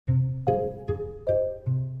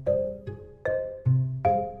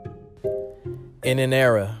In an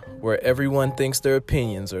era where everyone thinks their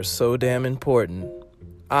opinions are so damn important,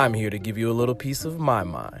 I'm here to give you a little piece of my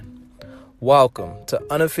mind. Welcome to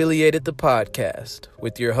Unaffiliated the Podcast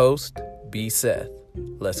with your host, B. Seth.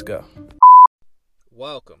 Let's go.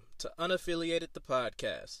 Welcome to Unaffiliated the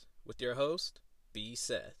Podcast with your host, B.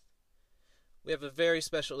 Seth. We have a very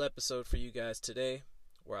special episode for you guys today,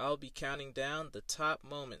 where I'll be counting down the top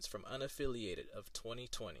moments from Unaffiliated of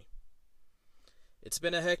 2020. It's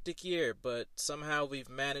been a hectic year, but somehow we've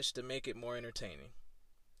managed to make it more entertaining.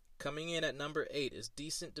 Coming in at number 8 is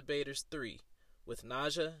Decent Debaters 3 with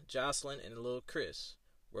Naja, Jocelyn, and Lil Chris,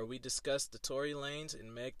 where we discuss the Tory Lanez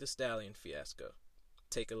and Meg Thee Stallion fiasco.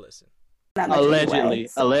 Take a listen. Allegedly.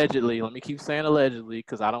 Let me keep saying allegedly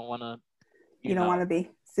because I don't want to. You don't want to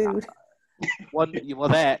be sued. Well,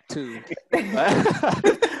 that too.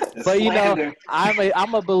 But you know,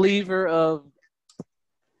 I'm a believer of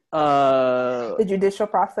the judicial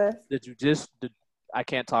process. I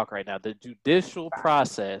can't talk right now. The judicial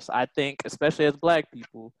process. I think, especially as Black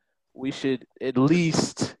people, we should at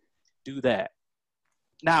least do that.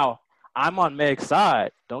 Now, I'm on Meg's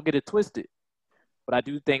side. Don't get it twisted. But I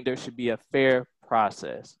do think there should be a fair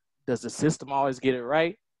process. Does the system always get it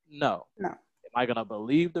right? No. Am I going to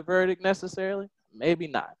believe the verdict necessarily? Maybe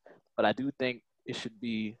not. But I do think it should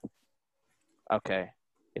be, okay,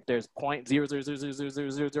 if there's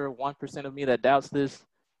 0.0000001% of me that doubts this,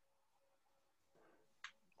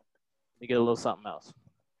 let me get a little something else.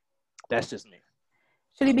 That's just me.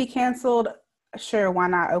 Should he be canceled? Sure, why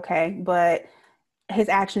not? Okay, but his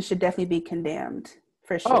actions should definitely be condemned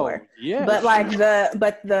for sure. Oh, yeah. But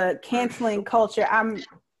the canceling culture, I'm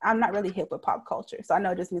not really hip with pop culture, so I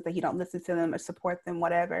know it just means that you don't listen to them or support them,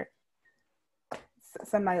 whatever.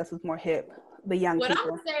 Somebody else who's more hip, the young people. What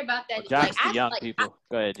I would say about that, Jock's the young people.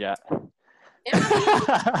 Go ahead, Jock.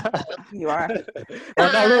 You are.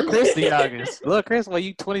 Well, no, Lil Chris the youngest. Lil Chris, what,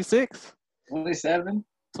 you 26? 27.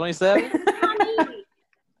 27?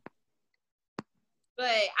 But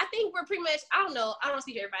I think we're pretty much, I don't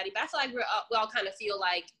speak to everybody, but I feel like we all kind of feel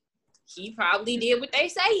like he probably did what they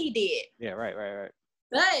say he did. Yeah, right.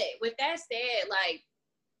 But with that said, like,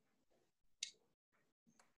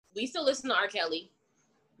 we still listen to R. Kelly.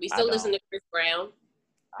 We still listen to Chris Brown.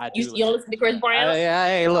 You don't listen to Chris Brown?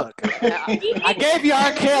 Hey, look. I gave you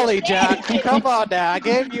R. Kelly, Jock. Come on now. I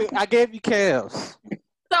gave you Kels.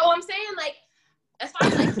 So I'm saying, like, as far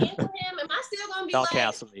as like cancel him, am I still gonna be Don't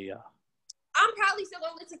cancel me, y'all. I'm probably still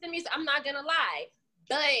gonna listen to music. I'm not gonna lie.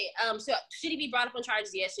 But so should he be brought up on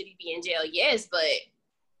charges? Yes. Should he be in jail? Yes. But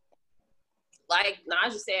like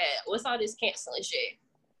Naja said, what's all this canceling shit?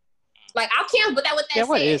 Like, I'll cancel, but with that said,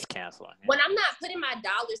 what is canceling? When I'm not putting my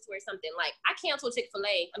dollars towards something, like I cancel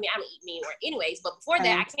Chick-fil-A. I mean, I don't eat meat anymore anyways, but before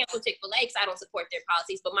that, I cancel Chick-fil-A because I don't support their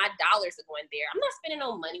policies, but my dollars are going there. I'm not spending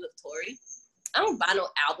no money with Tory. I don't buy no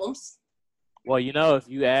albums. Well, you know, if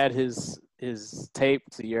you add his tape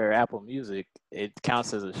to your Apple Music, it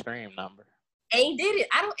counts as a stream number. Ain't did it.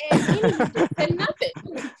 I don't add anything to nothing.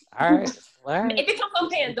 All right. If it comes from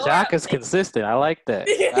Pandora. Jock is consistent. I like that.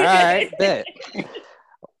 All right, bet.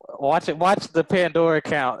 Watch the Pandora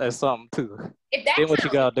account as something too. If that then what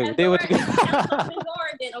you gotta do? Then what you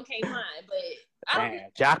Pandora, then okay, fine. But I don't.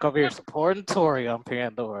 Man, Jock over here supporting Tory on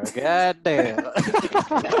Pandora. God damn. When it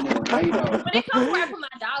comes to where I put my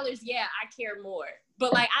dollars, yeah, I care more.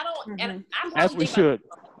 But like I don't. And I'm as we should.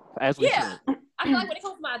 I feel like when it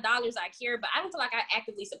comes to my dollars, I care, but I don't feel like I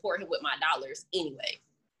actively support him with my dollars anyway.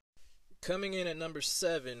 Coming in at number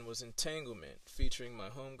 7 was Entanglement, featuring my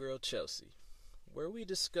homegirl Chelsea, where we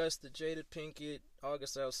discussed the Jada Pinkett,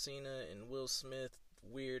 August Alsina, and Will Smith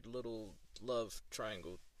weird little love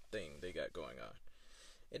triangle thing they got going on.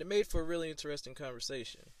 And it made for a really interesting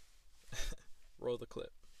conversation. Roll the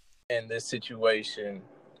clip. In this situation,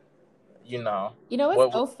 you know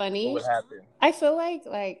what's so funny? What would happen? I feel like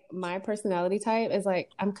my personality type is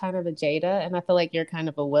like I'm kind of a Jada, and I feel like you're kind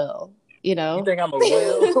of a Will. You know? You think I'm a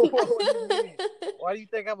Will? What do you mean? Why do you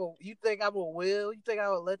think I'm a Will? You think I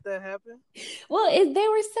would let that happen? Well, they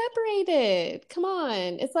were separated. Come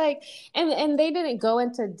on. It's like, and they didn't go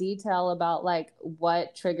into detail about like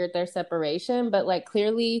what triggered their separation, but like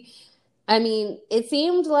clearly, I mean, it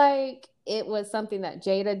seemed like it was something that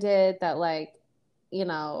Jada did that like, you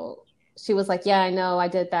know, she was like, yeah, I know I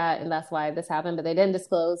did that. And that's why this happened, but they didn't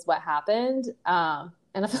disclose what happened.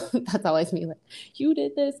 And I feel like that's always me, like, you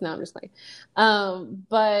did this? No, I'm just like,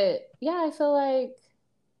 but yeah, I feel like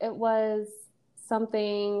it was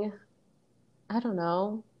something, I don't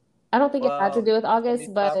know. I don't think it had to do with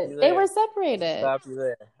August, but they were separated. Stop you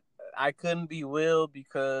there. I couldn't be Will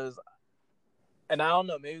because, and I don't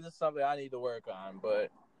know, maybe this is something I need to work on,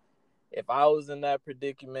 but if I was in that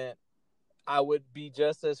predicament, I would be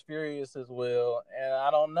just as furious as Will, and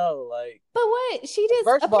I don't know, like. But what she did?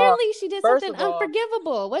 Apparently, she did something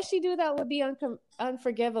unforgivable. What she do that would be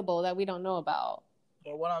unforgivable that we don't know about?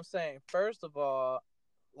 But what I'm saying, first of all,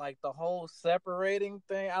 like the whole separating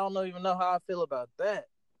thing, I don't even know how I feel about that.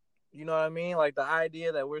 You know what I mean? Like the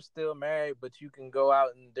idea that we're still married, but you can go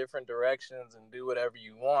out in different directions and do whatever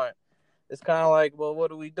you want. It's kind of like, well, what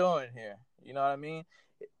are we doing here? You know what I mean?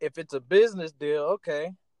 If it's a business deal,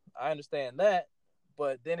 okay, I understand that.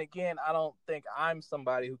 But then again, I don't think I'm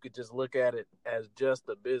somebody who could just look at it as just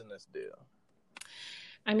a business deal.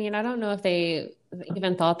 I mean, I don't know if they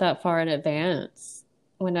even thought that far in advance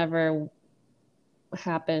whenever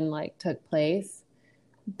took place.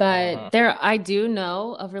 But I do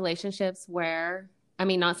know of relationships where, I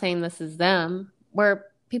mean, not saying this is them, where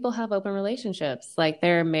people have open relationships. Like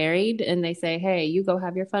they're married and they say, hey, you go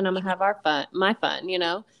have your fun, I'm gonna have my fun, you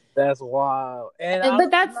know? That's wild.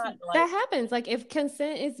 But that happens. Like if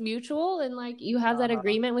consent is mutual and like you have that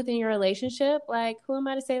agreement within your relationship, like who am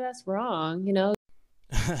I to say that's wrong, you know?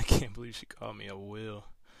 I can't believe she called me a Will.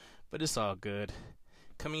 But it's all good.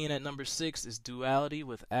 Coming in at number 6 is Duality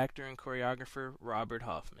with actor and choreographer Robert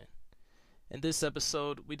Hoffman. In this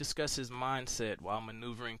episode, we discuss his mindset while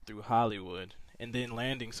maneuvering through Hollywood and then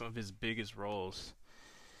landing some of his biggest roles.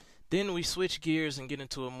 Then we switch gears and get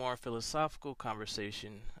into a more philosophical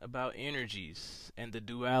conversation about energies and the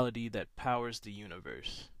duality that powers the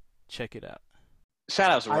universe. Check it out.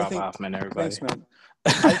 Shout out to Rob Hoffman, everybody. Thanks, man.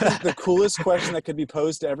 I think the coolest question that could be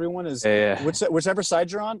posed to everyone is, whichever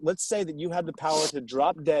side you're on, let's say that you had the power to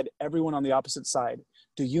drop dead everyone on the opposite side.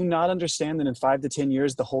 Do you not understand that in 5 to 10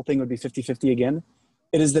 years, the whole thing would be 50-50 again?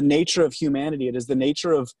 It is the nature of humanity. It is the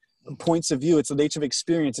nature of points of view. It's the nature of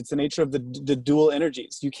experience. It's the nature of the dual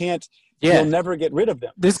energies. You can't, you'll never get rid of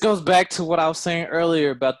them. This goes back to what I was saying earlier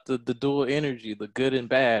about the dual energy, the good and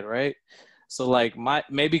bad, right? So like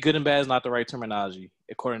maybe good and bad is not the right terminology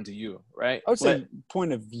according to you, right? I would say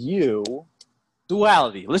point of view.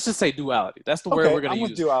 Duality. Let's just say duality. That's the word we're going to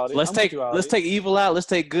use. Duality. Let's take evil out. Let's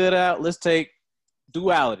take good out. Let's take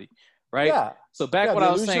duality, right? Yeah. So what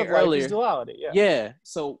I was saying earlier. Duality. Yeah.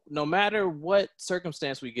 So no matter what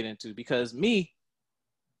circumstance we get into, because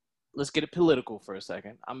let's get it political for a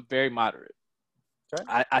second. I'm very moderate.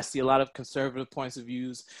 Okay. I see a lot of conservative points of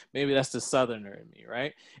views. Maybe that's the Southerner in me,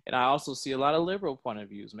 right? And I also see a lot of liberal point of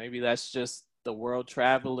views. Maybe that's just the world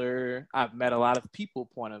traveler. I've met a lot of people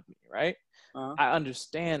point of view, right? I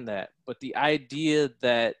understand that. But the idea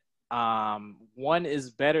that one is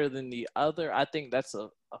better than the other, I think that's a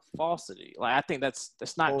falsity. Like I think that's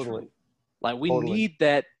not true. Like we need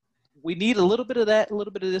that. We need a little bit of that, a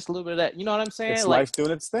little bit of this, a little bit of that. You know what I'm saying? It's life doing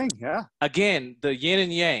its thing, yeah. Again, the yin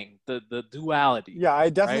and yang, the duality. Yeah, I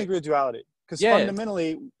definitely agree with duality. Because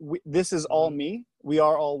fundamentally, this is all me. We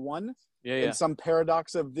are all one. In some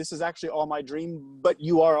paradox of this is actually all my dream, but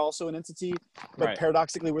you are also an entity. But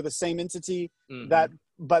paradoxically, we're the same entity.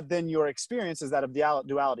 But then your experience is that of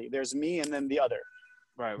duality. There's me and then the other.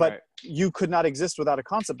 But you could not exist without a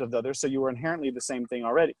concept of the other, so you were inherently the same thing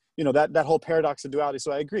already. You know, that whole paradox of duality.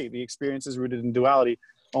 So I agree. The experience is rooted in duality.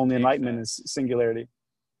 Only enlightenment is singularity.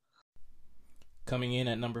 Coming in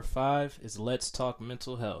at number 5 is Let's Talk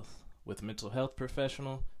Mental Health with mental health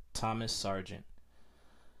professional Thomas Sargent.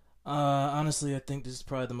 Honestly, I think this is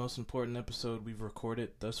probably the most important episode we've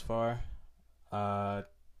recorded thus far.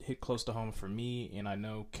 Hit close to home for me, and I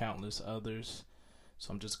know countless others.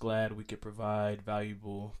 So I'm just glad we could provide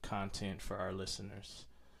valuable content for our listeners.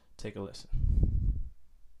 Take a listen.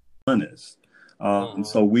 Honest.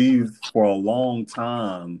 So we've, for a long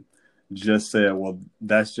time, just said, well,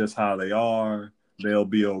 that's just how they are. They'll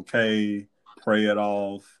be okay. Pray it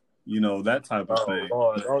off. You know, that type of thing.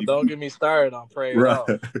 Lord, don't get me started on praying it off.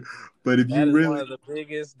 But if that you really, one of the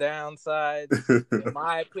biggest downsides, in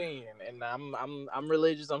my opinion, and I'm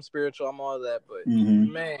religious, I'm spiritual, I'm all that, but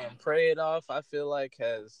man, pray it off, I feel like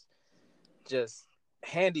has just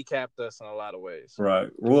handicapped us in a lot of ways. Right.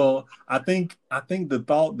 Well, I think the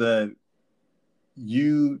thought that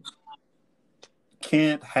you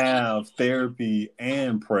can't have therapy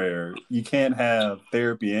and prayer, you can't have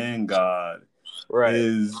therapy and God,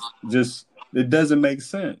 is just, it doesn't make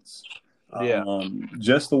sense.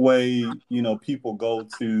 Just the way, you know, people go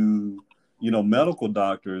to, you know, medical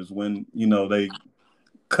doctors when, you know, they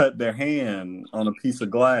cut their hand on a piece of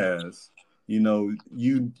glass. You know,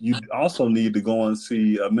 you also need to go and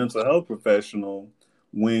see a mental health professional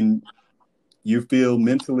when you feel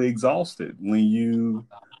mentally exhausted, when you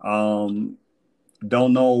don't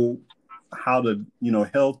know how to, you know,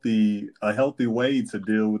 a healthy way to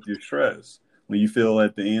deal with your stress, when you feel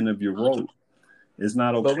at the end of your rope. It's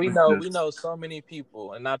not okay. But we know so many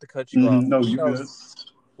people, and not to cut you off. No, you good.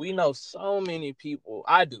 We know so many people.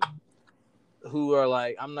 I do. Who are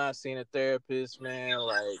like, I'm not seeing a therapist, man.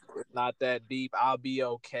 Like, it's not that deep. I'll be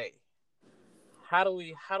okay. How do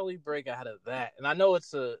we break out of that? And I know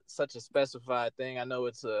it's such a specified thing. I know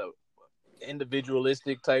it's a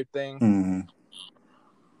individualistic type thing. Mm-hmm.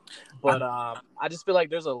 But I just feel like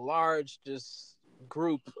there's a large just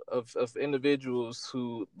group of individuals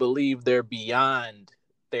who believe they're beyond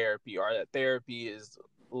therapy, or that therapy is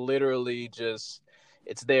literally just,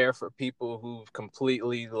 it's there for people who've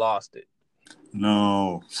completely lost it.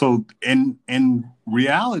 No. So in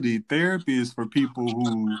reality, therapy is for people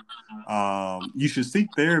who you should seek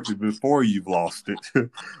therapy before you've lost it.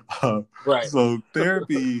 Right. So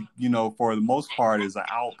therapy, for the most part, is an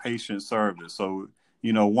outpatient service. So,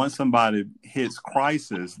 once somebody hits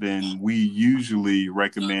crisis, then we usually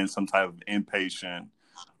recommend some type of inpatient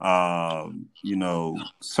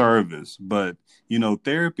service. But,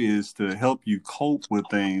 therapy is to help you cope with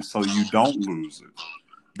things so you don't lose it.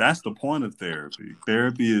 That's the point of therapy.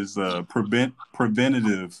 Therapy is a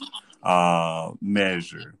preventative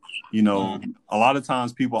measure. A lot of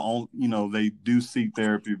times people, they do seek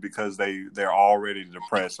therapy because they're already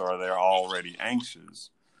depressed or they're already anxious.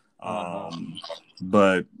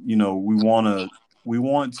 But we want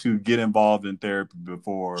to get involved in therapy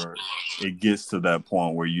before it gets to that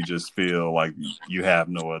point where you just feel like you have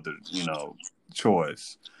no other,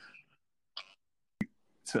 choice.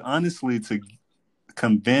 To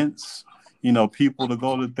convince, people to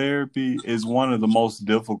go to therapy is one of the most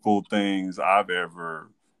difficult things I've ever,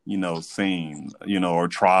 seen, or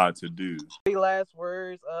tried to do. Last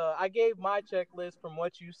words. I gave my checklist from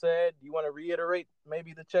what you said. Do you want to reiterate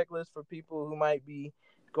maybe the checklist for people who might be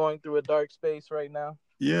going through a dark space right now?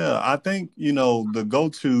 Yeah, I think, the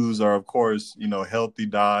go-tos are, of course, healthy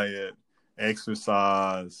diet,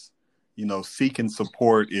 exercise, seeking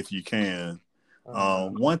support if you can.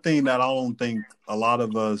 One thing that I don't think a lot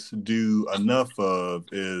of us do enough of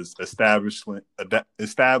is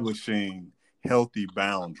establishing healthy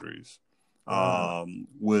boundaries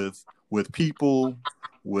with people,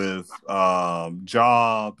 with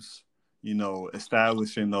jobs,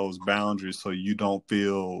 establishing those boundaries so you don't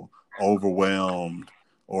feel overwhelmed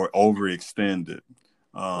or overextended,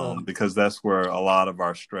 because that's where a lot of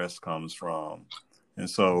our stress comes from. And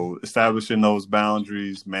so establishing those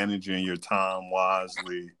boundaries, managing your time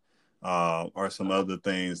wisely, are some other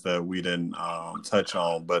things that we didn't touch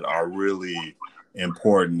on, but are really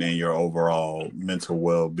important in your overall mental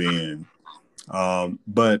well-being.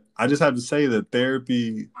 But I just have to say that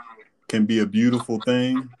therapy can be a beautiful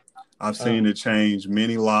thing. I've seen it change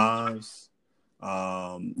many lives.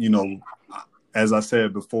 As I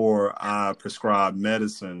said before, I prescribe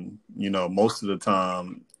medicine, most of the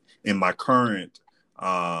time in my current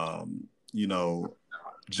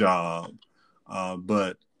job.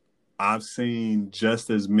 But I've seen just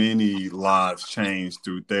as many lives change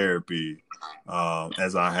through therapy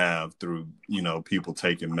as I have through, people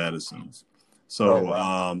taking medicines.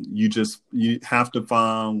 So you have to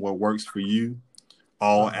find what works for you.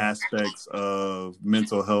 All aspects of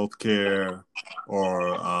mental health care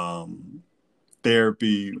or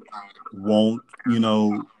therapy won't,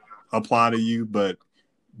 apply to you, but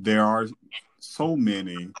there are so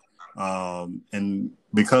many, and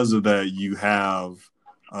because of that, you have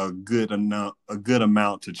a good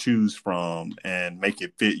amount to choose from and make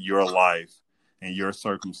it fit your life and your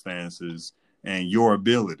circumstances and your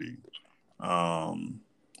ability. And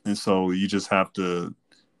so you just have to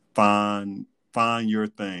find your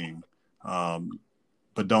thing,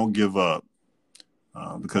 but don't give up,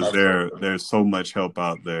 because there's so much help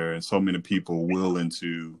out there and so many people willing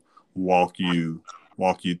to walk you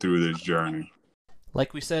through this journey.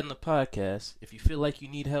 Like we said in the podcast, if you feel like you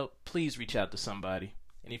need help, please reach out to somebody.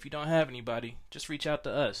 And if you don't have anybody, just reach out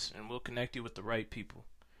to us and we'll connect you with the right people.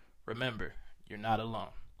 Remember, you're not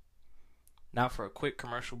alone. Now for a quick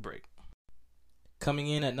commercial break. Coming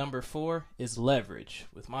in at number 4 is Leverage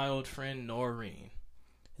with my old friend Noreen.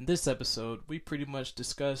 In this episode, we pretty much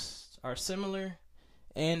discussed our similar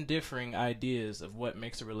and differing ideas of what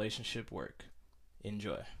makes a relationship work.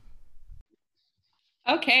 Enjoy.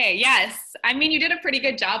 Okay, yes. I mean, you did a pretty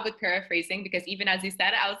good job with paraphrasing, because even as you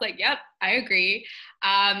said it, I was like, yep, I agree.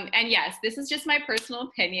 And yes, this is just my personal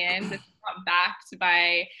opinion. This is not backed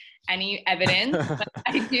by any evidence, but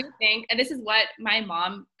I do think, and this is what my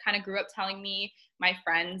mom kind of grew up telling me. My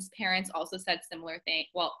friends' parents also said similar things.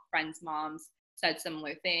 Well, friends' moms said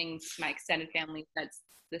similar things. My extended family said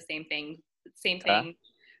the same thing.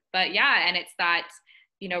 But yeah, and it's that,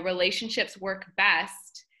 relationships work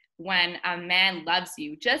best when a man loves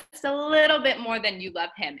you just a little bit more than you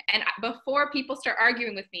love him. And before people start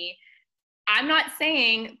arguing with me, I'm not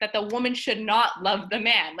saying that the woman should not love the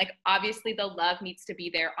man. Like, obviously the love needs to be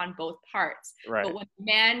there on both parts. Right. But when the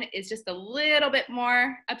man is just a little bit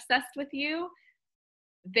more obsessed with you,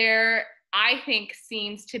 there, I think,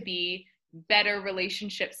 seems to be better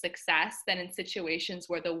relationship success than in situations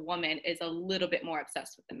where the woman is a little bit more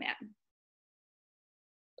obsessed with the man.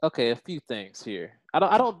 Okay, a few things here.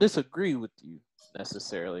 I don't disagree with you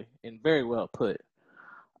necessarily, and very well put.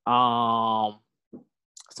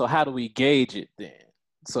 So how do we gauge it then?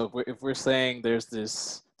 So if we're saying there's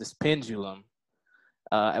this pendulum,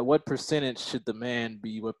 at what percentage should the man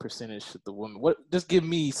be? What percentage should the woman? Just give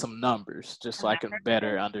me some numbers, just so I can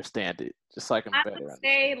better understand it. Just so I can better understand.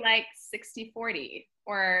 I would say like 60-40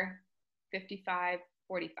 or 55-45.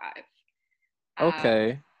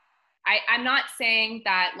 Okay. I'm not saying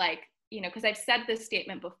that, like, you know, because I've said this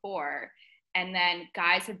statement before, and then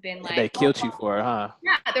guys have been like, they killed you for it, huh?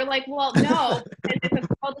 Yeah, they're like, well, no,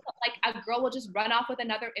 a girl will just run off with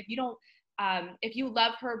another. If you don't, if you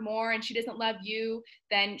love her more and she doesn't love you,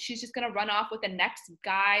 then she's just gonna run off with the next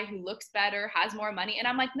guy who looks better, has more money. And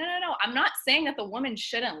I'm like, no. I'm not saying that the woman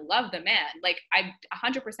shouldn't love the man. Like, I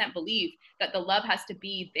 100% believe that the love has to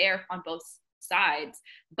be there on both sides.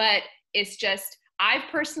 But it's just, I've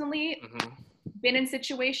personally been in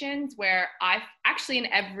situations where I've actually, in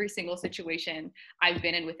every single situation I've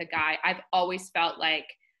been in with a guy, I've always felt like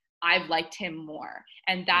I've liked him more.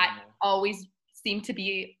 And that always seemed to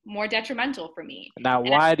be more detrimental for me. Now,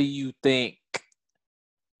 why do you think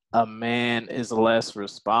a man is less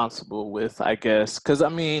responsible with, I guess, because I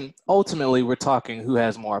mean, ultimately we're talking who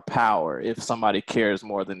has more power if somebody cares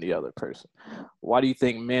more than the other person. Why do you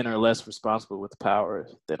think men are less responsible with power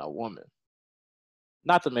than a woman?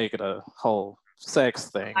 Not to make it a whole sex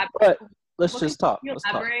thing, but let's just talk. Let's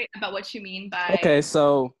elaborate about what you mean by... Okay,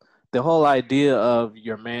 so the whole idea of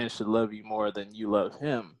your man should love you more than you love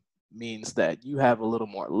him means that you have a little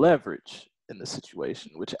more leverage in the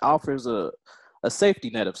situation, which offers a safety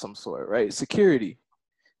net of some sort, right? Security,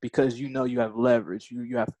 because you know you have leverage,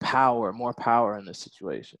 you have power, more power in this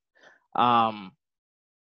situation.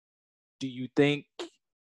 Do you think,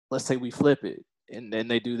 let's say we flip it, and then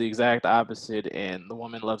they do the exact opposite and the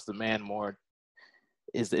woman loves the man more,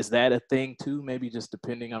 is that a thing too, maybe just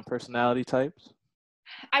depending on personality types?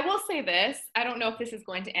 I will say this. I don't know if this is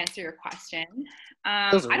going to answer your question.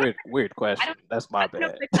 That's a weird question. That's my bad. I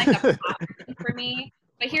don't know if it's like a option for me.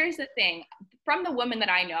 But here's the thing. From the women that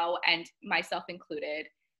I know, and myself included,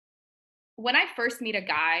 when I first meet a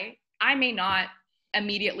guy, I may not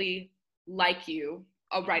immediately like you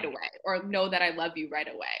right away or know that I love you right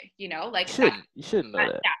away. You know, like you shouldn't know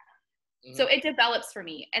that. Yeah. Mm-hmm. So it develops for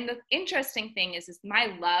me. And the interesting thing is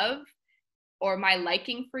my love or my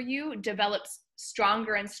liking for you develops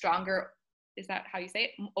stronger and stronger. Is that how you say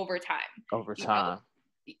it? Over time. Over time.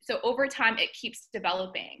 You know? So over time, it keeps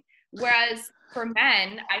developing. Whereas for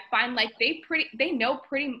men, I find like they know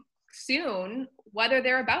pretty soon whether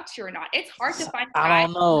they're about to or not. It's hard to find. I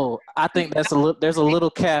don't know. I think there's a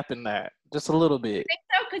little cap in that, just a little bit.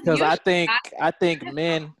 Because I think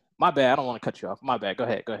men. My bad. I don't want to cut you off. My bad. Go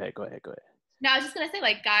ahead. No, I was just gonna say,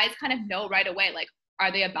 like, guys kind of know right away, like,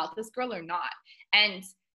 are they about this girl or not? And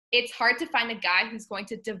it's hard to find a guy who's going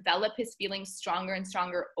to develop his feelings stronger and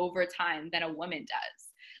stronger over time than a woman does.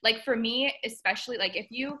 Like, for me, especially, like,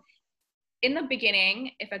 if you, in the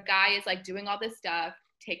beginning, if a guy is like doing all this stuff,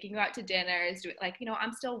 taking you out to dinners, like, you know,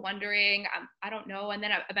 I'm still wondering, I don't know. And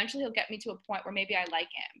then eventually he'll get me to a point where maybe I like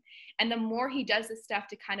him. And the more he does this stuff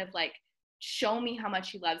to kind of like show me how much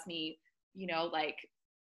he loves me, you know, like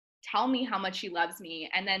tell me how much he loves me.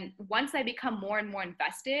 And then once I become more and more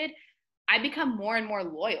invested, I become more and more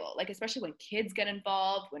loyal, like, especially when kids get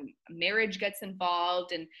involved, when marriage gets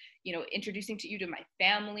involved, and, you know, introducing you to my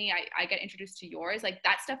family, I get introduced to yours, like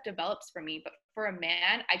that stuff develops for me. But for a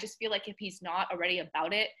man, I just feel like if he's not already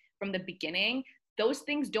about it from the beginning, those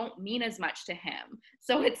things don't mean as much to him.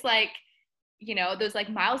 So it's like, you know, those like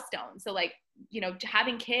milestones. So like, you know,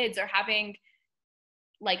 having kids or having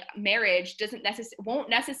like marriage won't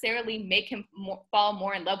necessarily make him fall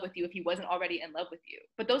more in love with you if he wasn't already in love with you.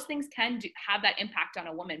 But those things can have that impact on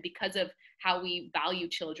a woman because of how we value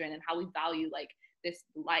children and how we value like this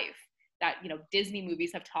life that, you know, Disney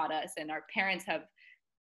movies have taught us and our parents have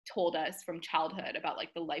told us from childhood about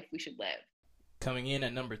like the life we should live. Coming in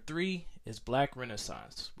at number 3 is Black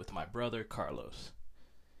Renaissance with my brother Carlos.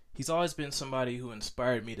 He's always been somebody who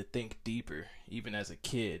inspired me to think deeper, even as a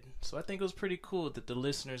kid. So I think it was pretty cool that the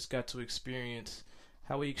listeners got to experience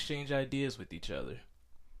how we exchange ideas with each other.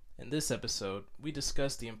 In this episode, we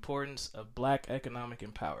discuss the importance of Black economic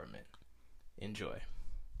empowerment. Enjoy.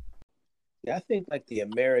 Yeah, I think like the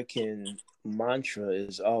American mantra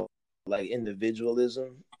is all like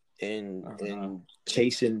individualism and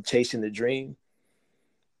chasing the dream.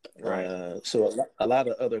 Right. So a lot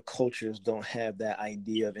of other cultures don't have that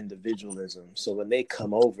idea of individualism. So when they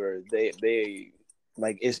come over, they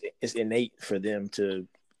like it's innate for them to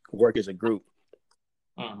work as a group.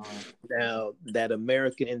 Now that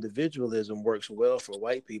American individualism works well for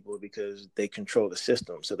white people because they control the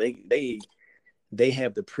system. So they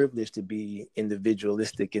have the privilege to be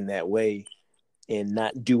individualistic in that way and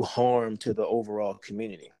not do harm to the overall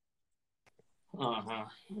community.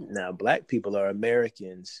 Now, Black people are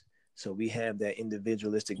Americans, so we have that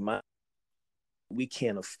individualistic mind. We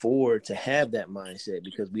can't afford to have that mindset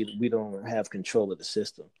because we don't have control of the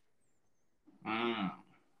system.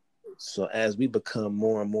 So as we become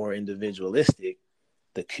more and more individualistic,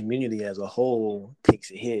 the community as a whole takes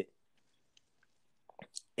a hit.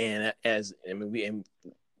 And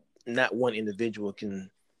not one individual can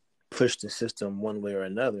push the system one way or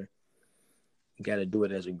another. You got to do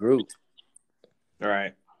it as a group.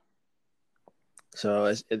 Right.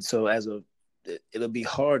 So it'll be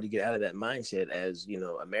hard to get out of that mindset as,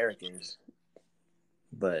 Americans.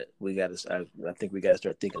 But I think we got to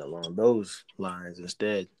start thinking along those lines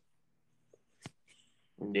instead.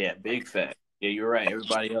 Yeah, big fact. Yeah, you're right.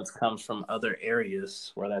 Everybody else comes from other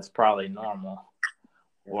areas where that's probably normal.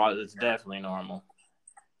 Well, it's definitely normal.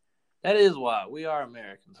 That is why we are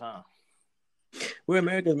Americans, huh? We're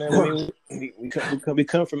Americans, man. I mean, we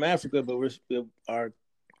come from Africa, but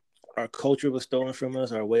our culture was stolen from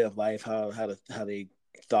us. Our way of life, how they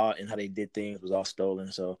thought and how they did things was all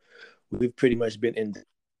stolen. So we've pretty much been in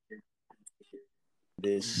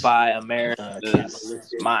this by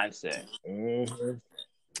America's mindset. Mm-hmm.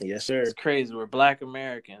 Yes, sir. It's crazy. We're Black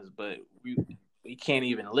Americans, but we can't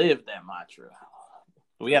even live that mantra.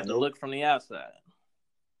 We have to look from the outside.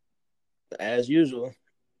 As usual.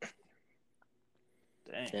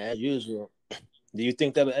 Dang. As usual. Do you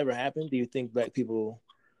think that'll ever happen? Do you think Black people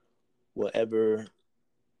will ever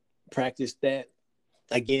practice that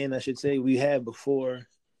again? I should say we have before,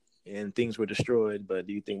 and things were destroyed. But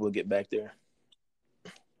do you think we'll get back there?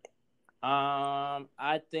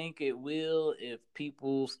 I think it will if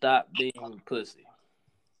people stop being pussy.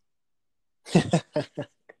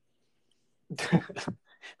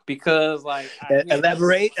 Because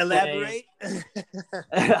elaborate.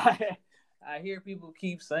 I hear people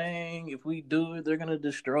keep saying if we do it, they're gonna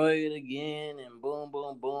destroy it again, and boom,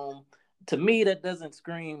 boom, boom. To me, that doesn't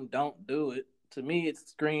scream "don't do it." To me, it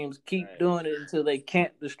screams keep doing it until they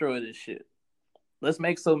can't destroy this shit. Let's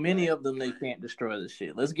make so many of them they can't destroy this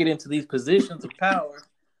shit. Let's get into these positions of power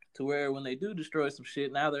to where when they do destroy some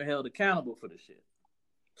shit, now they're held accountable for the shit.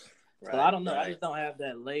 So I don't know. I just don't have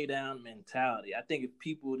that lay down mentality. I think if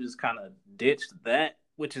people just kind of ditch that,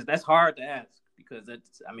 that's hard to ask because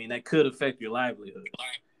that could affect your livelihood.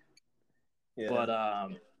 Yeah. But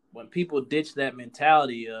when people ditch that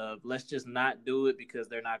mentality of let's just not do it because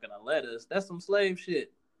they're not going to let us, that's some slave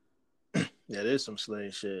shit. That is some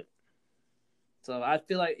slave shit. So I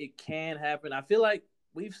feel like it can happen. I feel like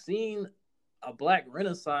we've seen a Black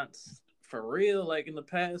renaissance for real, like in the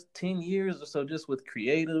past 10 years or so, just with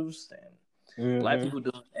creatives and Black people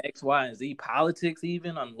doing X, Y, and Z politics,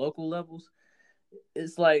 even on local levels.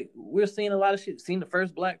 It's like we're seeing a lot of shit. Seeing the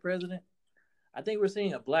first Black president. I think we're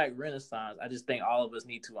seeing a Black renaissance. I just think all of us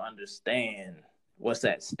need to understand what's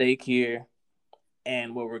at stake here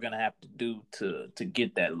and what we're going to have to do to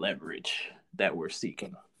get that leverage that we're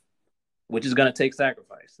seeking, which is going to take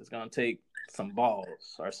sacrifice. It's going to take some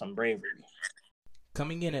balls or some bravery.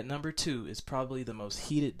 Coming in at number 2 is probably the most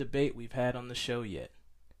heated debate we've had on the show yet.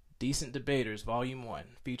 Decent Debaters Volume 1,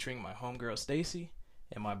 featuring my homegirl Stacy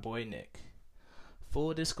and my boy Nick.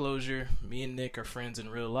 Full disclosure, me and Nick are friends in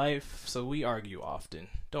real life, so we argue often.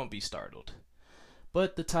 Don't be startled.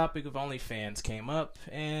 But the topic of OnlyFans came up,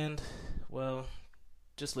 and, well,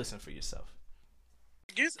 just listen for yourself.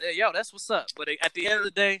 Yo, that's what's up. But at the end of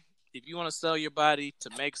the day, if you want to sell your body to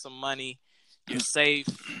make some money, you're safe.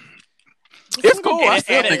 It's cool. I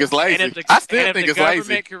still think it's lazy. If the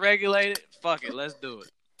government can regulate it, fuck it, let's do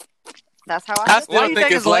it. That's how I still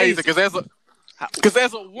think it's lazy because there's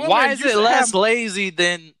a woman. Why is it less lazy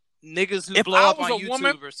than niggas who blow up on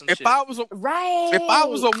YouTube or some shit? If I was a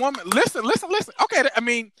woman, listen. Okay, I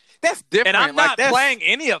mean, That's different. And I'm not playing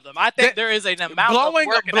any of them. I think there is an amount of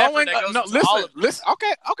work and effort that goes into all of them. Listen.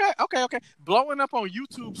 Okay. Blowing up on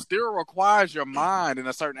YouTube still requires your mind in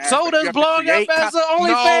a certain aspect. So does blowing up as an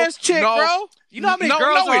OnlyFans chick, bro. You know how many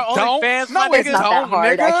girls are OnlyFans? No, it don't,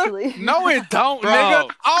 hard, nigga. actually. No, it don't, nigga.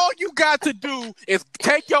 All you got to do is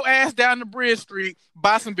take your ass down to Bridge Street,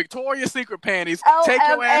 buy some Victoria's Secret panties, take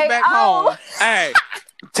your ass back home. Hey,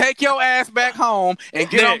 take your ass back home and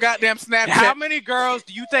get on goddamn Snapchat. How many girls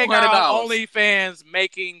do you think are on OnlyFans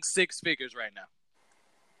making six figures right now?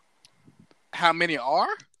 How many are?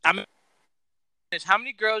 How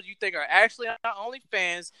many girls do you think are actually on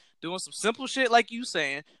OnlyFans doing some simple shit like you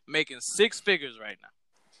saying, making six figures right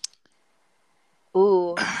now?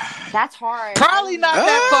 Ooh, that's hard. Probably not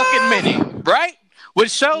that fucking many, right?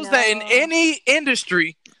 Which shows that in any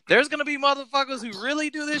industry, there's going to be motherfuckers who really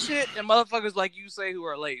do this shit and motherfuckers like you say who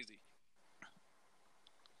are lazy.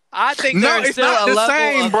 I think there's still a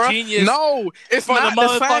level of genius it's for not the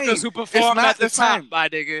motherfuckers who perform at the top, my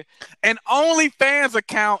nigga. An OnlyFans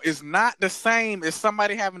account is not the same as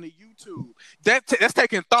somebody having a YouTube. That's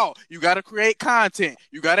taking thought. You got to create content.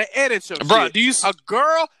 You got to edit your shit. Do you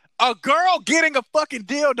a girl getting a fucking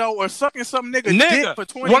dildo or sucking some nigga dick for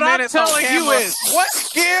 20 minutes I'm telling on camera, you is, what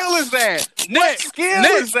skill is that? Nick,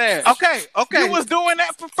 is that? Okay. You was doing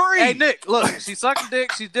that for free. Hey, Nick, look, she sucking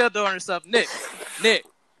dick. She's dildoing herself. Nick,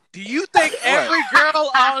 do you think every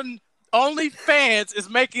girl on OnlyFans is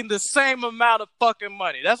making the same amount of fucking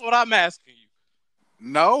money? That's what I'm asking you.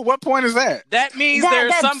 No, what point is that? That means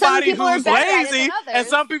there's somebody who's lazy and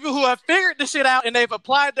some people who have figured the shit out and they've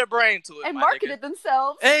applied their brain to it. And marketed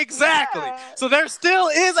themselves. Exactly. Yeah. So there still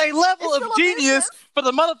is a level of genius for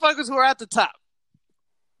the motherfuckers who are at the top.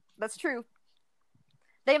 That's true.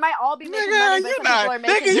 They might all be making money, but some people are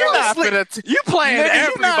making you playing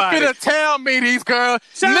everybody. You're not gonna tell me these girls.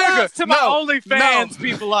 Shout out to my OnlyFans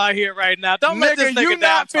people out here right now. Don't let this nigga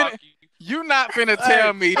down talk you. You're not finna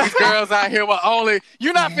tell me these girls out here with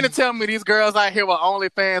You're not finna tell me these girls out here with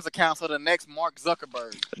OnlyFans accounts for the next Mark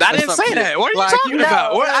Zuckerberg. I didn't say that. What are you talking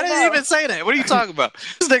about? I didn't even say that. What are you talking about?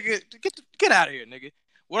 This nigga, get out of here, nigga.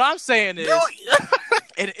 What I'm saying is,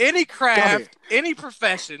 in any craft, any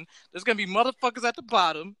profession, there's gonna be motherfuckers at the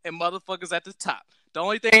bottom and motherfuckers at the top. The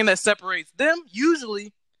only thing that separates them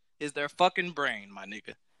usually is their fucking brain, my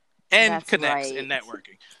nigga, and connects and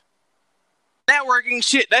networking. Networking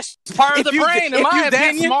shit, that's part of the brain, in my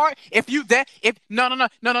opinion. Smart, if you that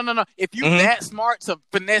smart to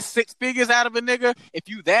finesse six figures out of a nigga, if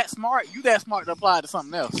you that smart to apply to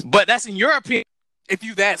something else. But that's in your opinion. If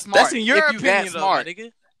you that smart, that's in your opinion, though, my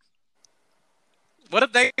nigga. What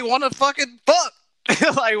if they want to fucking fuck?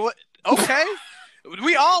 Like what? Okay.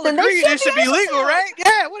 We all agree it should be legal, right?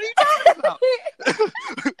 Yeah. What are you talking about?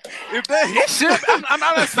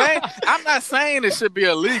 I'm not saying it should be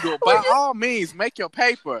illegal. By all means, make your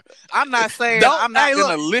paper. I'm not saying I'm not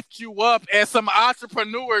gonna lift you up as some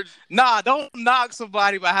entrepreneur. Nah, don't knock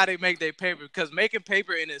somebody by how they make their paper, because making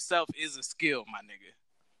paper in itself is a skill, my nigga.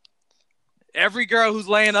 Every girl who's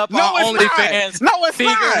laying up on OnlyFans,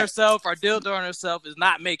 fingering herself or dildoing herself is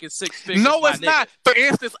not making six figures. No, it's not. For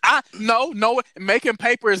instance, making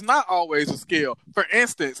paper is not always a skill. For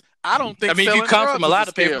instance, I don't think. I mean, you come from a lot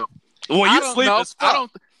of people. Well, you sleep as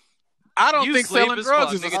fuck. I don't think selling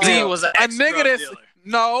drugs is a skill. Was a nigga that's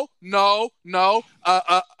no. A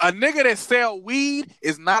nigga that sell weed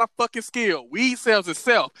is not a fucking skill. Weed sells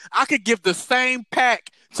itself. I could give the same pack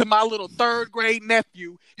to my little third grade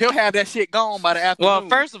nephew. He'll have that shit gone by the afternoon. Well,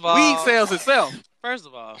 first of all, weed sells itself. First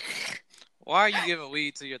of all, why are you giving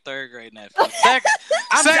weed to your third grade nephew?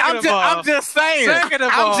 I'm just saying.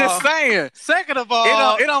 Second of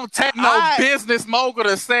all, it don't take no business mogul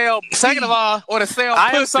to sell. Second of all, or to sell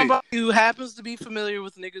I pussy. am somebody who happens to be familiar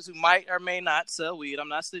with niggas who might or may not sell weed. I'm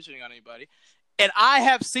not snitching on anybody, and I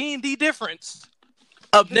have seen the difference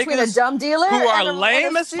of between niggas a dumb dealer who are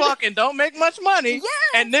lame as fuck and don't make much money,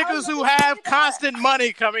 and niggas who have constant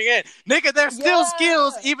money coming in. Nigga, there's still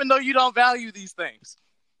skills even though you don't value these things.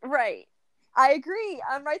 Right. I agree.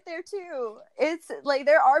 I'm right there too. It's like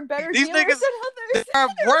there are better these dealers niggas than others. There are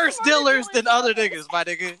worse dealers than other niggas, my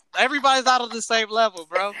nigga. Everybody's not on the same level,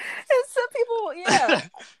 bro. And some people, yeah.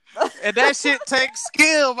 And that shit takes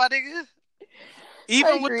skill, my nigga.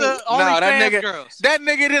 Even with the OnlyFans girls. That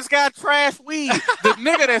nigga just got trash weed. The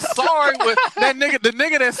nigga that's sorry with that nigga, the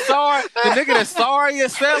nigga that's sorry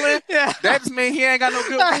is selling. Yeah. That just means he ain't got no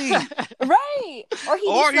good weed. Right.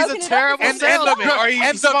 Or he's a terrible salesman. Or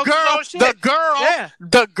he's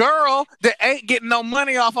the girl that ain't getting no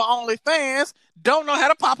money off of OnlyFans don't know how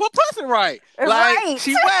to pop her pussy right. Like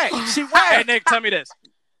she whack. Hey Nick, tell me this.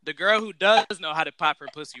 The girl who does know how to pop her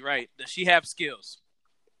pussy right, does she have skills?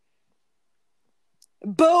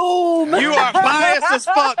 Boom. You are biased as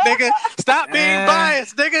fuck, nigga. Stop being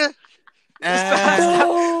biased, nigga.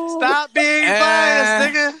 Stop being biased,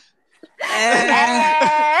 nigga.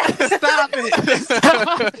 Stop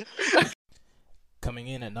it. Coming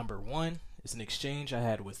in at number 1 is an exchange I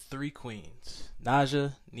had with 3 queens,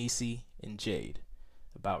 Naja, Nisi, and Jade,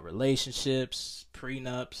 about relationships,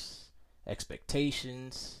 prenups,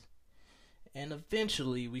 expectations, and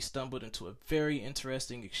eventually we stumbled into a very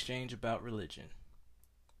interesting exchange about religion.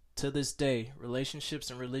 To this day,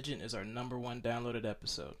 relationships and religion is our number 1 downloaded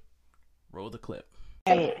episode. Roll the clip.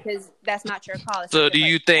 Because that's not your call. So do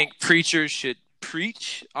you think preachers should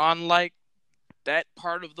preach on like that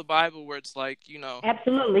part of the Bible where it's like, you know?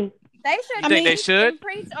 Absolutely. They should. You think they should?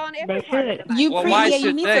 Preach on every part of the Bible.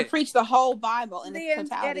 You need to preach the whole Bible in its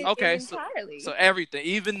totality. Okay, so everything,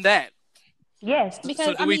 even that. Yes. Because,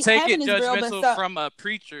 so do we take it judgmental from a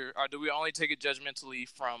preacher, or do we only take it judgmentally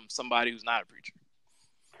from somebody who's not a preacher?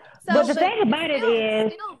 So, but the thing about it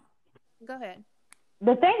is, go ahead.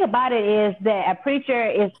 The thing about it is that a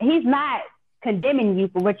preacher he's not condemning you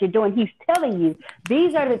for what you're doing. He's telling you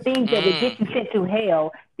these are the things that will get you sent to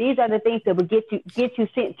hell. These are the things that will get you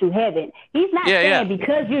sent to heaven. He's not saying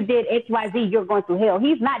because you did XYZ, you're going to hell.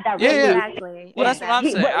 He's not directly. Exactly. Well, that's what I'm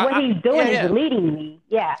saying. What he's doing is leading me.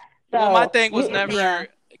 Yeah. So, well, my thing was never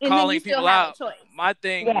calling people out. My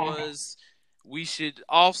thing was we should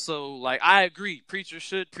also, like, I agree, preachers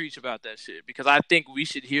should preach about that shit because I think we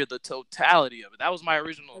should hear the totality of it. That was my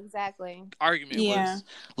original argument was,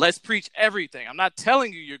 let's preach everything. I'm not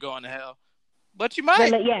telling you you're going to hell, but you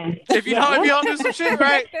might. If you don't do some shit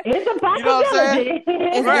right. It's a possibility. You know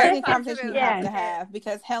what I'm saying? It's a conversation you have to have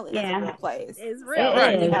because hell is a real place. It's real. So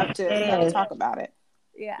you have to talk about it.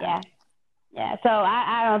 Yeah. So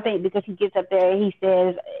I don't think because he gets up there and he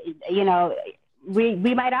says, you know, we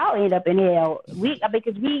might all end up in hell.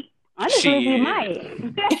 Because we honestly we might.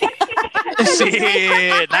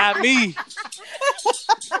 Shit, not me.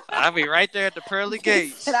 I'll be right there at the pearly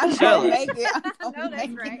gates. I'm gonna make it.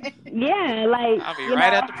 Right. Yeah, like I'll be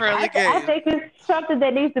right at the pearly gates. I think it's something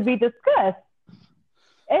that needs to be discussed.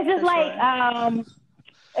 It's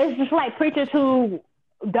just like preachers who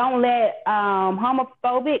don't let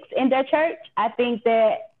homophobics in their church. I think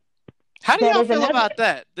that. How do y'all feel about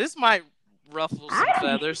that? This might ruffle some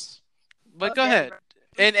feathers, but go ahead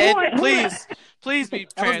and please be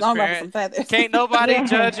transparent. Can't nobody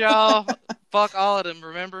judge y'all. Fuck all of them.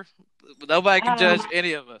 Remember, nobody can judge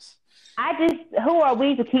any of us. Who are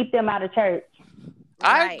we to keep them out of church?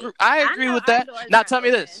 I agree with that. Now tell me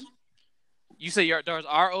this. You say your doors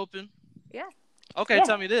are open? Yeah. Okay,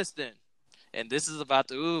 tell me this then. And this is about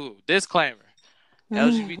the disclaimer.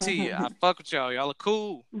 LGBT, I fuck with y'all. Y'all are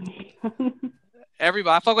cool.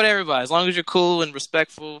 Everybody, I fuck with everybody. As long as you're cool and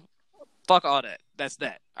respectful, fuck all that. That's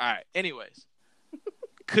that. All right. Anyways,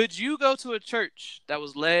 could you go to a church that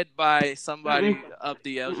was led by somebody of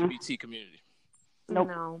the LGBT community? Nope.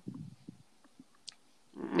 No.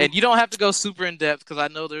 And you don't have to go super in depth because I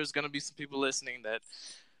know there's going to be some people listening that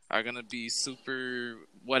are going to be super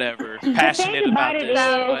passionate about this.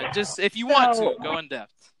 But just if you want to, go in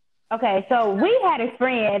depth. Okay, so we had a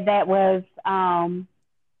friend that was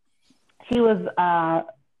she was a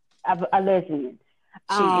lesbian.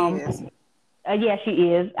 She is. Yeah, she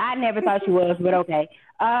is. I never thought she was, but okay.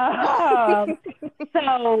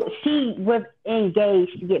 So she was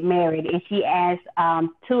engaged to get married, and she asked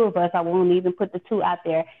 2 of us, I won't even put the 2 out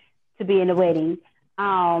there, to be in the wedding.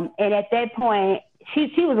 And at that point, she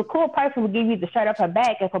was a cool person, would give you the shirt off her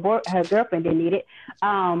back if her girlfriend didn't need it.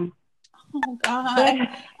 Oh, God.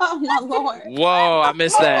 Oh, my Lord. Whoa, I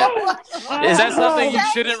missed that. Is that something you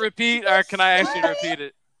shouldn't repeat, or can I actually repeat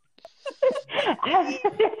it?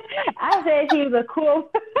 I said she was a cool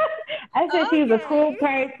she was a cool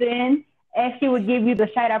person, and she would give you the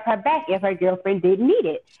shirt off her back if her girlfriend didn't need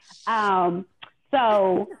it.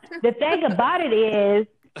 So the thing about it is,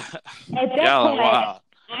 at that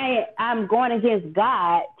point, I'm going against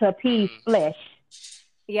God to appease flesh.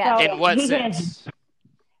 Yeah. So in what sense?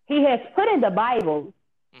 He has put in the Bible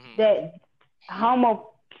that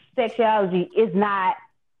homosexuality is not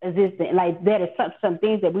existent. Like, there is some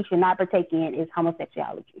things that we should not partake in is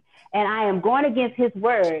homosexuality. And I am going against his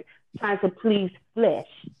word, trying to please flesh.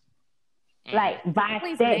 Like, by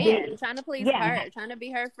trying to please her, trying to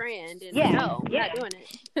be her friend. And no, I'm not doing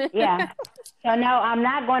it. So, no, I'm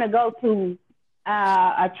not going to go to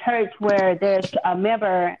a church where there's a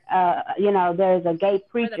member, there's a gay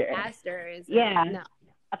preacher. Where the pastor is. No.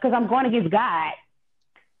 Because I'm going against God.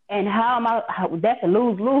 And that's a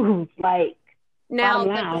lose-lose. Like, now,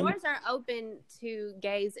 the doors are open to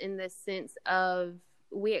gays in the sense of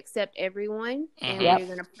we accept everyone and we're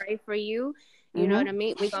going to pray for you. You know what I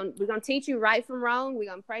mean? We're gonna teach you right from wrong. We're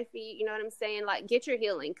gonna pray for you. You know what I'm saying? Like, get your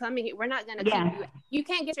healing. Come in here. We're not gonna keep you. You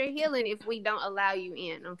can't get your healing if we don't allow you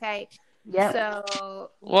in. Okay. Yeah.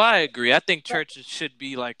 So. Well, I agree. I think churches should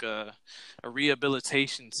be like a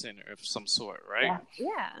rehabilitation center of some sort, right?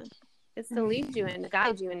 Yeah. It's to lead you and to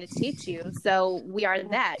guide you and to teach you. So we are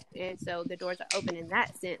that, and so the doors are open in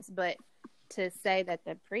that sense. But to say that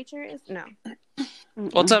the preacher is no.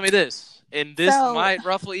 Well, tell me this, and this might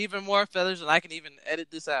ruffle even more feathers, and I can even edit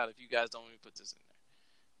this out if you guys don't even put this in there.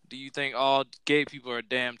 Do you think all gay people are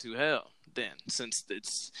damned to hell then, since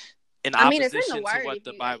it's in opposition it's in the word, to what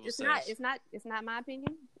the Bible says? It's not my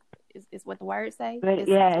opinion. It's what the word say. It's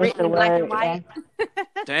written in black and white.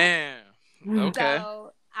 Damn. Okay.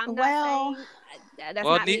 So I'm not saying that's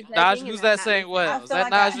not me judging, Naja, who's that saying? Well, is that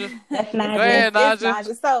Naja? That's Naja. Go ahead, Naja.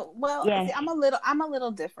 So, see, I'm a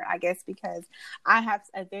little different, I guess, because I have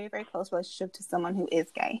a very, very close relationship to someone who is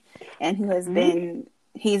gay and who has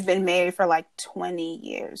he's been married for like 20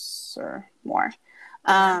 years or more.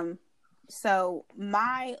 So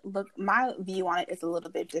my view on it is a little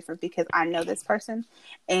bit different because I know this person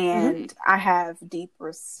and I have deep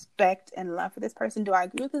respect and love for this person. Do I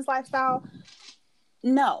agree with his lifestyle?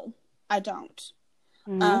 No, I don't.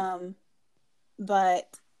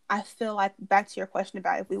 But I feel like, back to your question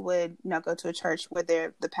about if we would, go to a church where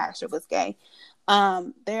the pastor was gay.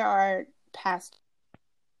 There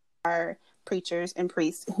are preachers and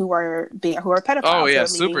priests who are pedophiles. Oh yeah,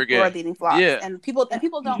 super gay. Who are leading flocks. Yeah. And people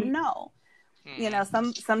don't know.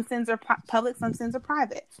 Some sins are public, some sins are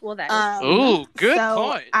private. Well, that is good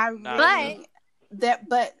point.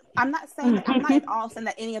 But I'm not saying I'm not at all saying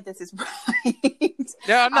that any of this is right.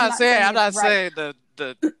 Yeah, I'm not saying the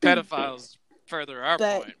pedophiles further our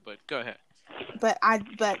point, but go ahead. But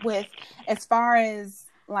with as far as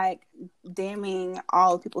like damning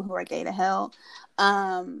all people who are gay to hell,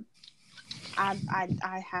 I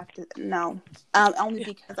have to no. Only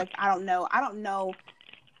because like I don't know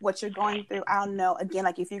what you're going through. I don't know, again,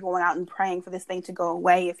 like if you're going out and praying for this thing to go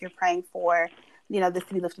away, if you're praying for, this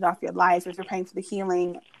to be lifted off your lives, or if you're praying for the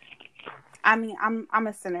healing. I mean, I'm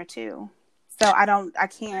a sinner too. So I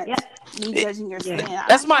can't be judging your sin.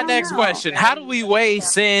 That's my next question. How do we weigh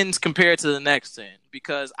sins compared to the next sin?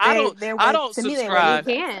 Because I don't subscribe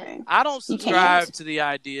to the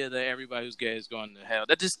idea that everybody who's gay is going to hell.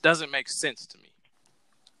 That just doesn't make sense to me.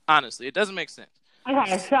 Honestly, it doesn't make sense.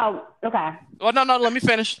 Okay. Well, no, let me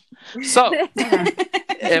finish. So,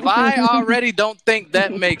 if I already don't think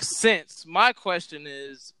that makes sense, my question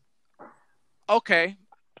is, okay,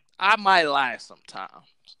 I might lie sometimes.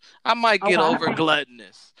 I might get over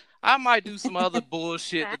gluttonous. I might do some other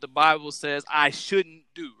bullshit that the Bible says I shouldn't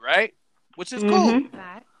do, right? Which is cool.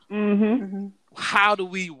 How do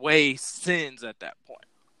we weigh sins at that point?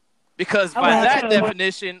 Because by that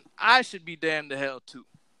definition, I should be damned to hell too.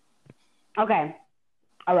 Okay.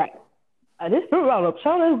 All right. This fruit roll-up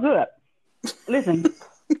sure is good. Listen.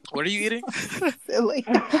 What are you eating? Silly.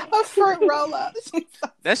 A fruit roll-up.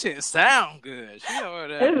 That shit sound good. She over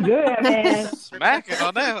there. It's good, man. Smacking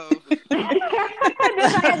on that hoe.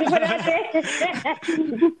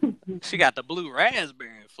 She got the blue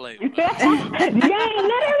raspberry flavor. Literally.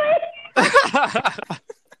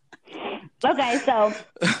 Okay, so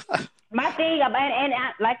my thing, and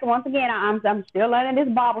I, like once again, I'm still learning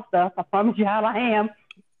this Bible stuff. I promise you how I am.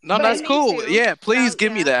 No, that's cool. Yeah, please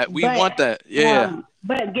give me that. We want that. Yeah.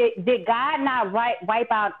 But did God not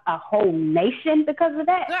wipe out a whole nation because of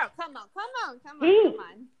that? Girl, come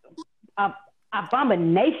on.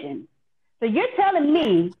 Abomination. So you're telling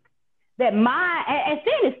me that and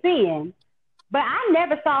sin is sin, but I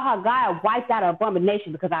never saw how God wiped out an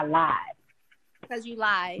abomination because I lied. Because you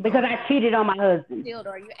lied. Because I cheated on my husband.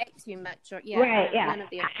 Or you ate too much. Or, right, yeah.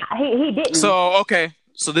 He didn't. So, okay.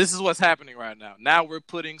 So this is what's happening right now. Now we're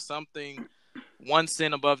putting one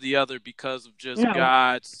sin above the other because of just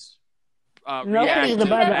God's reaction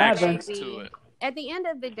to it. At the end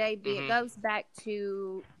of the day, it goes back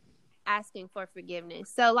to asking for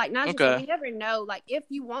forgiveness. So, like, not just you never know. Like, if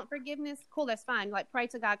you want forgiveness, cool, that's fine. Like, pray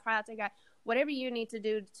to God, cry out to God, whatever you need to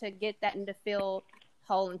do to get that and to feel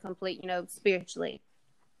whole and complete, spiritually.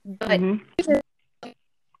 But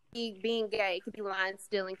being gay, it could be lying,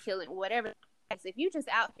 stealing, killing, whatever. If you just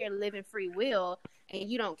out here living free will and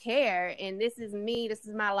you don't care, and this is me, this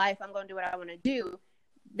is my life, I'm going to do what I want to do,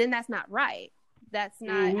 then that's not right. That's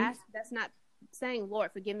not that's not saying,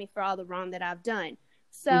 Lord, forgive me for all the wrong that I've done.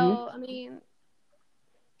 So, I mean,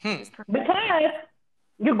 because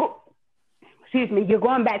you're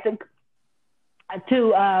going back to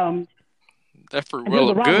That fruit will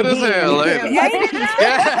look good as hell later.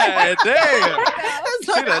 God damn.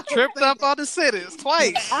 She done tripped up on the sentence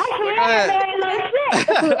twice. I'm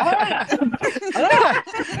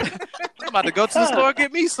about to go to the store and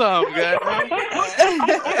get me some,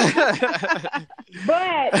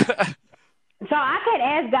 But so I could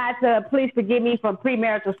ask God to please forgive me for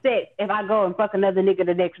premarital sex if I go and fuck another nigga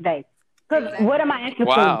the next day. Because what am I asking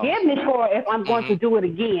forgiveness for if I'm going to do it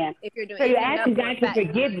again? If you're doing, so you're asking God to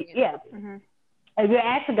forgive you. Yeah. Mm-hmm. If you're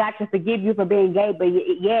asking God to forgive you for being gay, but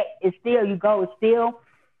yet it's still, you go and still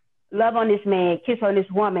love on this man, kiss on this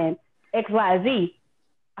woman, X, Y, Z.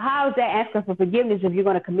 How is that asking for forgiveness if you're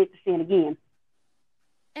going to commit to sin again?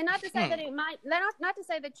 And not to say that it might, not to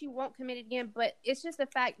say that you won't commit it again, but it's just the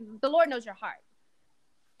fact the Lord knows your heart.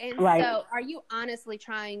 And so are you honestly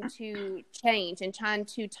trying to change and trying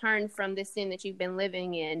to turn from this sin that you've been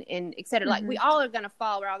living in and et cetera? Like we all are going to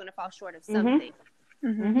fall. We're all going to fall short of something.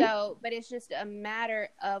 Mm-hmm. So, but it's just a matter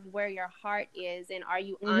of where your heart is and are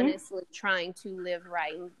you honestly trying to live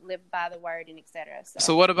right and live by the word and et cetera.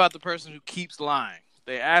 So what about the person who keeps lying?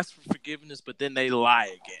 They ask for forgiveness, but then they lie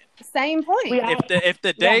again. Same point. If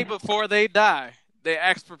the day before they die, they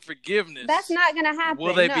ask for forgiveness, that's not going to happen.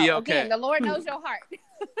 Will they be okay? Again, the Lord knows your heart.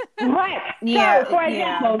 Right. Yeah. So, for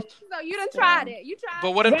example, so you done tried it. You tried.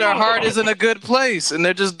 But what if their heart is in a good place and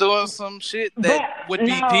they're just doing some shit that would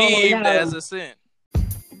be deemed as a sin?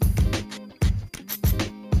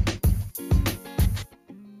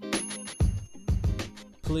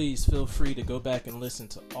 Please feel free to go back and listen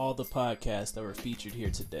to all the podcasts that were featured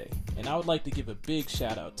here today. And I would like to give a big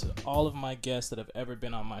shout out to all of my guests that have ever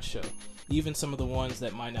been on my show, even some of the ones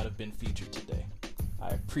that might not have been featured today.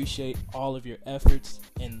 I appreciate all of your efforts,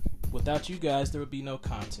 and without you guys, there would be no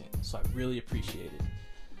content, so I really appreciate it.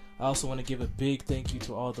 I also want to give a big thank you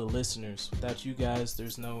to all the listeners. Without you guys,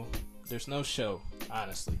 there's no show,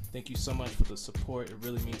 honestly. Thank you so much for the support. It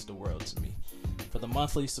really means the world to me. For the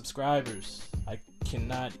monthly subscribers, I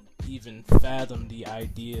cannot even fathom the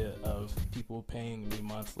idea of people paying me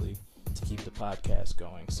monthly to keep the podcast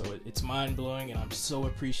going. So it's mind-blowing, and I'm so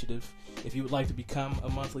appreciative. If you would like to become a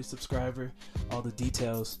monthly subscriber, all the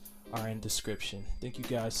details are in description. Thank you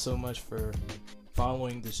guys so much for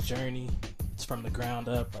following this journey. It's from the ground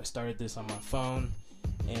up. I started this on my phone,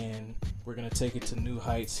 and we're going to take it to new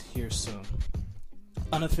heights here soon.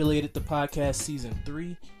 Unaffiliated the Podcast Season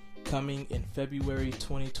 3 coming in February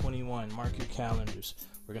 2021. Mark your calendars.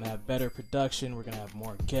 We're going to have better production. We're going to have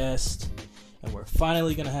more guests. And we're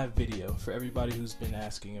finally going to have video for everybody who's been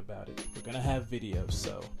asking about it. We're going to have video.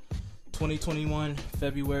 So 2021,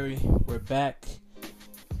 February, we're back.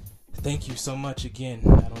 Thank you so much again.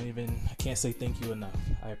 I can't say thank you enough.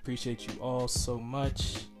 I appreciate you all so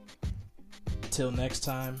much. Till next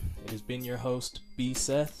time, it has been your host, B.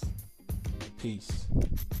 Seth. Peace.